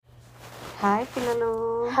Hi పిల్లలు.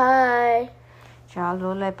 Hi. చాలా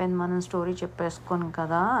రోజులు అయిపోయింది మనం స్టోరీ చెప్పేసుకొని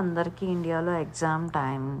కదా. అందరికీ ఇండియాలో ఎగ్జామ్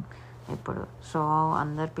టైం ఇప్పుడు. సో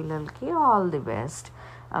అందరి పిల్లలకి ఆల్ ది బెస్ట్.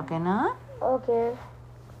 ఓకేనా? ఓకే.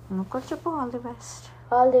 నువ్వు కూడా చెప్పు all the best.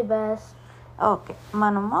 All the best. Okay,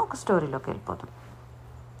 మనము ఒక స్టోరీలోకి వెళ్ళిపోతాం.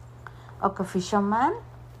 ఒక ఫిషర్మ్యాన్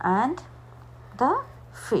అండ్ ద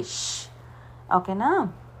ఫిష్. ఓకేనా?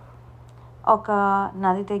 ఒక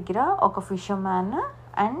నది దగ్గర ఒక ఫిషర్మ్యాన్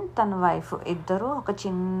అండ్ తన వైఫ్ ఇద్దరు ఒక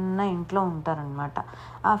చిన్న ఇంట్లో ఉంటారనమాట.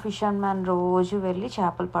 ఆ ఫిషర్మ్యాన్ రోజు వెళ్ళి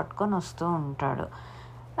చేపలు పట్టుకొని వస్తూ ఉంటాడు.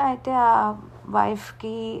 అయితే ఆ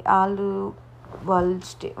వైఫ్కి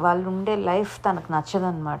వాళ్ళు ఉండే లైఫ్ తనకు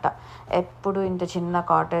నచ్చదనమాట. ఎప్పుడు ఇంత చిన్న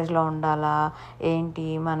కాటేజ్లో ఉండాలా ఏంటి,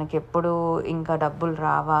 మనకి ఎప్పుడు ఇంకా డబ్బులు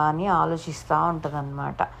రావా అని ఆలోచిస్తూ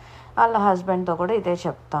ఉంటుందన్నమాట. వాళ్ళ హస్బెండ్తో కూడా ఇదే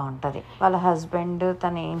చెప్తూ ఉంటుంది. వాళ్ళ హస్బెండ్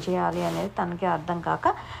తను ఏం చేయాలి అనేది తనకి అర్థం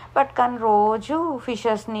కాక కానీ రోజు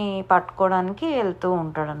ఫిషెస్ని పట్టుకోవడానికి వెళ్తూ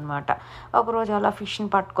ఉంటాడనమాట. ఒకరోజు అలా ఫిష్ని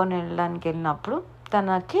పట్టుకొని వెళ్ళినప్పుడు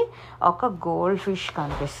తనకి ఒక గోల్డ్ ఫిష్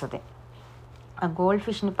కనిపిస్తుంది. ఆ గోల్డ్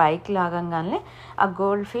ఫిష్ని పైకి లాగంగానే ఆ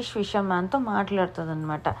గోల్డ్ ఫిష్ ఫిషర్మ్యాన్తో మాట్లాడుతుంది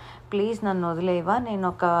అనమాట. ప్లీజ్ నన్ను వదిలేవా, నేను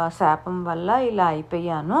ఒక శాపం వల్ల ఇలా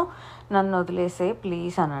అయిపోయాను, నన్ను వదిలేసే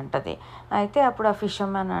ప్లీజ్ అని అంటది. అయితే అప్పుడు ఆ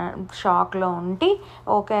ఫిషర్మ్యాన్ షాక్లో ఉండి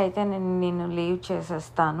ఓకే అయితే నేను లీవ్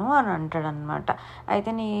చేసేస్తాను అని అంటాడనమాట.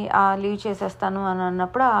 అయితే ఆ లీవ్ చేసేస్తాను అని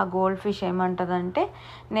అన్నప్పుడు ఆ గోల్డ్ ఫిష్ ఏమంటుందంటే,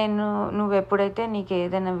 నువ్వు ఎప్పుడైతే నీకు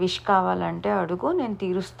ఏదైనా విష్ కావాలంటే అడుగు, నేను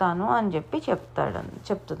తీరుస్తాను అని చెప్పి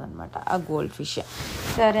చెప్తుంది అనమాట ఆ గోల్డ్ ఫిష్.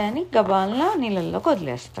 సరే అని గబాల్లా నీళ్ళల్లోకి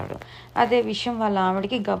వదిలేస్తాడు. అదే విషయం వాళ్ళ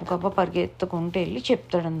ఆవిడకి గబగబా పరిగెత్తుకుంటూ వెళ్ళి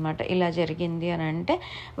చెప్తాడనమాట. ఇలా జరిగింది అని అంటే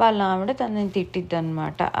వాళ్ళ ఆవిడ తనని తిట్టిద్ది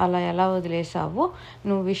అనమాట. అలా ఎలా వదిలేసావు,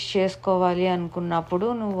 నువ్వు విష్ చేసుకోవాలి అనుకున్నప్పుడు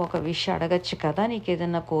నువ్వు ఒక విష్ అడగచ్చు కదా, నీకు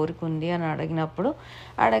ఏదైనా కోరిక ఉంది అని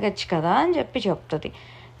అడగచ్చు కదా అని చెప్తుంది.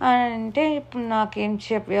 అంటే ఇప్పుడు నాకేం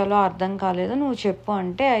చెప్పాలో అర్థం కాలేదు, నువ్వు చెప్పు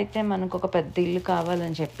అంటే అయితే మనకు ఒక పెద్ద ఇల్లు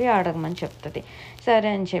కావాలని చెప్పి అడగమని చెప్తుంది. సరే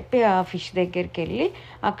అని చెప్పి ఆ ఫిష్ దగ్గరికి వెళ్ళి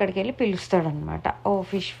అక్కడికి వెళ్ళి పిలుస్తాడనమాట. ఓ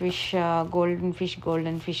ఫిష్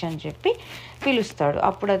గోల్డెన్ ఫిష్ అని చెప్పి పిలుస్తాడు.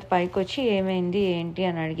 అప్పుడు అది పైకి వచ్చి ఏమైంది ఏంటి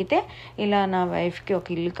అని అడిగితే ఇలా నా వైఫ్కి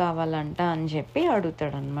ఒక ఇల్లు కావాలంట అని చెప్పి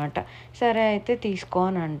అడుగుతాడనమాట. సరే అయితే తీసుకో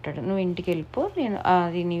అని అంటాడు. నువ్వు ఇంటికి వెళ్ళిపో, నేను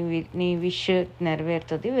అది నీ విష్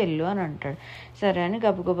నెరవేరుతుంది, వెళ్ళు అని అంటాడు. సరే అని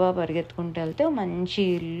గబగబా పరిగెత్తుకుంటూ వెళ్తే మంచి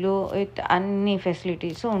ఇల్లు అన్ని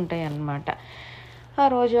ఫెసిలిటీస్ ఉంటాయి అన్నమాట. ఆ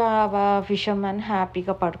రోజు ఆ ఫిషర్మ్యాన్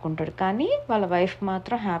హ్యాపీగా పడుకుంటాడు, కానీ వాళ్ళ వైఫ్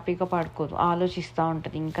మాత్రం హ్యాపీగా పడుకోదు, ఆలోచిస్తూ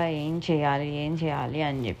ఉంటుంది ఇంకా ఏం చేయాలి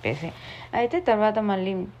అని చెప్పేసి. అయితే తర్వాత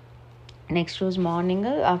మళ్ళీ నెక్స్ట్ రోజు మార్నింగ్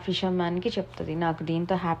ఆ ఫిషర్మ్యాన్కి చెప్తుంది, నాకు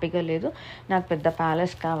దీంతో హ్యాపీగా లేదు, నాకు పెద్ద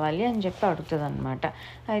ప్యాలెస్ కావాలి అని చెప్పి అడుగుతుంది అనమాట.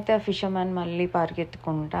 అయితే ఆ ఫిషర్మ్యాన్ మళ్ళీ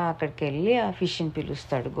పరిగెత్తుకుంటా అక్కడికి వెళ్ళి ఆ ఫిష్ని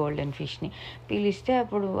పిలుస్తాడు, గోల్డెన్ ఫిష్ని పిలిస్తే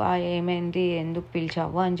అప్పుడు ఏమైంది, ఎందుకు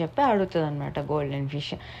పిలిచావు అని చెప్పి అడుగుతుంది అనమాట గోల్డెన్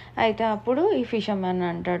ఫిష్. అయితే అప్పుడు ఈ ఫిషర్మ్యాన్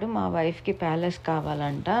అంటాడు, మా వైఫ్కి ప్యాలెస్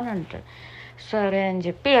కావాలంట అని అంటాడు. సరే అని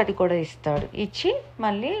చెప్పి అది కూడా ఇస్తాడు. ఇచ్చి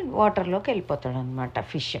మళ్ళీ వాటర్లోకి వెళ్ళిపోతాడు అనమాట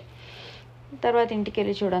ఫిష్. తర్వాత ఇంటికి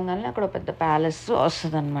వెళ్ళి చూడంగానే అక్కడ పెద్ద ప్యాలెస్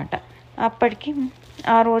వస్తుంది అనమాట. అప్పటికి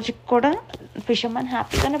ఆ రోజుకి కూడా ఫిషర్మ్యాన్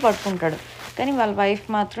హ్యాపీగానే పడుకుంటాడు, కానీ వాళ్ళ వైఫ్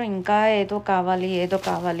మాత్రం ఇంకా ఏదో కావాలి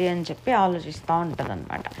అని చెప్పి ఆలోచిస్తూ ఉంటుంది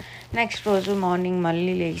అనమాట. నెక్స్ట్ రోజు మార్నింగ్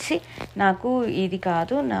మళ్ళీ లేచి నాకు ఇది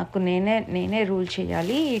కాదు, నాకు నేనే రూల్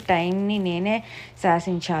చేయాలి, ఈ టైంని నేనే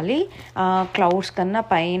శాసించాలి, క్లౌడ్స్ కన్నా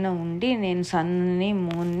పైన ఉండి నేను సన్ని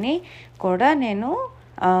మూన్ని కూడా నేను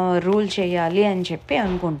రూల్ చేయాలి అని చెప్పి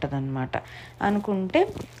అనుకుంటుంది అనమాట. అనుకుంటే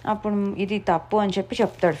అప్పుడు ఇది తప్పు అని చెప్పి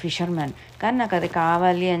చెప్తాడు ఫిషర్మ్యాన్, కానీ నాకు అది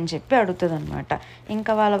కావాలి అని చెప్పి అడుగుతుంది అనమాట.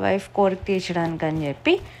 ఇంకా వాళ్ళ వైఫ్ కోరిక తీర్చడానికి అని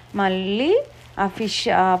చెప్పి మళ్ళీ ఆ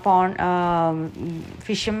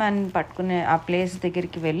ఫిషర్మ్యాన్ పట్టుకునే ఆ ప్లేస్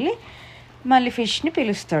దగ్గరికి వెళ్ళి మళ్ళీ ఫిష్ని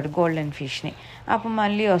పిలుస్తాడు, గోల్డెన్ ఫిష్ని. అప్పుడు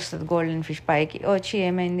మళ్ళీ వస్తుంది గోల్డెన్ ఫిష్ పైకి వచ్చి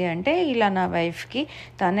ఏమైంది అంటే, ఇలా నా వైఫ్కి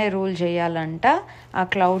తనే రూల్ చేయాలంట, ఆ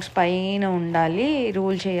క్లౌడ్స్ పైన ఉండాలి,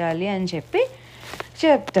 రూల్ చేయాలి అని చెప్పి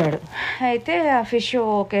చెప్తాడు. అయితే ఆ ఫిష్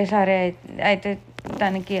ఓకే సరే అయితే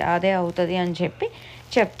తనకి అదే అవుతుంది అని చెప్పి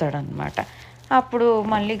చెప్తాడనమాట. అప్పుడు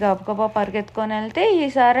మళ్ళీ గబగబా పరిగెత్తుకొని వెళ్తే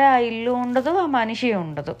ఈసారి ఆ ఇల్లు ఉండదు, ఆ మనిషి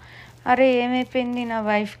ఉండదు. అరే ఏమైపోయింది నా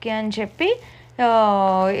వైఫ్కి అని చెప్పి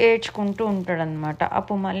ఏడ్చుకుంటూ ఉంటాడనమాట.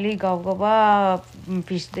 అప్పుడు మళ్ళీ గబగబా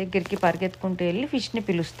ఫిష్ దగ్గరికి పరిగెత్తుకుంటూ వెళ్ళి ఫిష్ని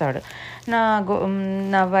పిలుస్తాడు.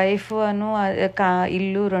 నా వైఫ్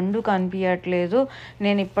ఇల్లు రెండు కనిపించట్లేదు,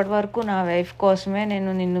 నేను ఇప్పటి వరకు నా వైఫ్ కోసమే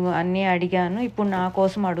నిన్ను అన్నీ అడిగాను, ఇప్పుడు నా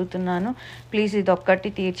కోసం అడుగుతున్నాను, ప్లీజ్ ఇది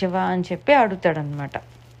ఒక్కటి తీర్చవా అని చెప్పి అడుగుతాడనమాట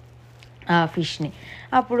ఆ ఫిష్ని.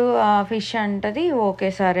 అప్పుడు ఆ ఫిష్ అంటది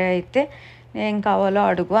ఓకే సరే అయితే ఏం కావాలో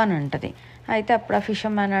అడుగు అని అంటది. అయితే అప్పుడు ఆ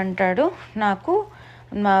ఫిషర్మ్యాన్ అంటాడు, నాకు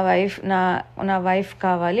నా వైఫ్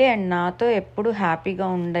కావాలి అండ్ నాతో ఎప్పుడు హ్యాపీగా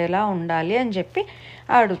ఉండేలా ఉండాలి అని చెప్పి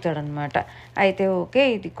అడుగుతాడనమాట. అయితే ఓకే,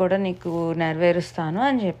 ఇది కూడా నీకు నెరవేరుస్తాను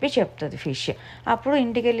అని చెప్పి చెప్తుంది ఫిష్. అప్పుడు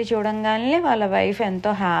ఇంటికి వెళ్ళి చూడంగానే వాళ్ళ వైఫ్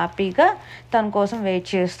ఎంతో హ్యాపీగా తన కోసం వెయిట్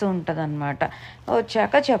చేస్తూ ఉంటుంది అనమాట.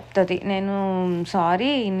 వచ్చాక చెప్తుంది, నేను సారీ,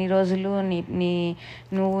 ఇన్ని రోజులు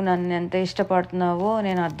నువ్వు నన్ను ఎంత ఇష్టపడుతున్నావో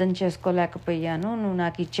నేను అర్థం చేసుకోలేకపోయాను, నువ్వు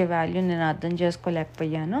నాకు ఇచ్చే వాల్యూ నేను అర్థం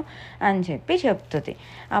చేసుకోలేకపోయాను అని చెప్పి చెప్తుంది.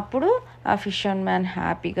 అప్పుడు ఆ ఫిషర్ మ్యాన్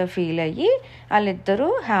హ్యాపీగా ఫీల్ అయ్యి వాళ్ళిద్దరూ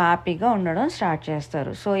హ్యాపీగా ఉండడం స్టార్ట్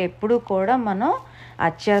చేస్తారు. సో ఎప్పుడు కూడా మనం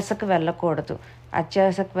అత్యాశకు వెళ్ళకూడదు.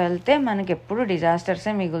 అత్యాశకు వెళ్తే మనకి ఎప్పుడు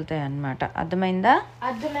డిజాస్టర్సే మిగులుతాయి అన్నమాట. అర్థమైందా?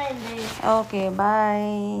 అర్థమైంది. Okay,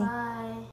 bye. బాయ్.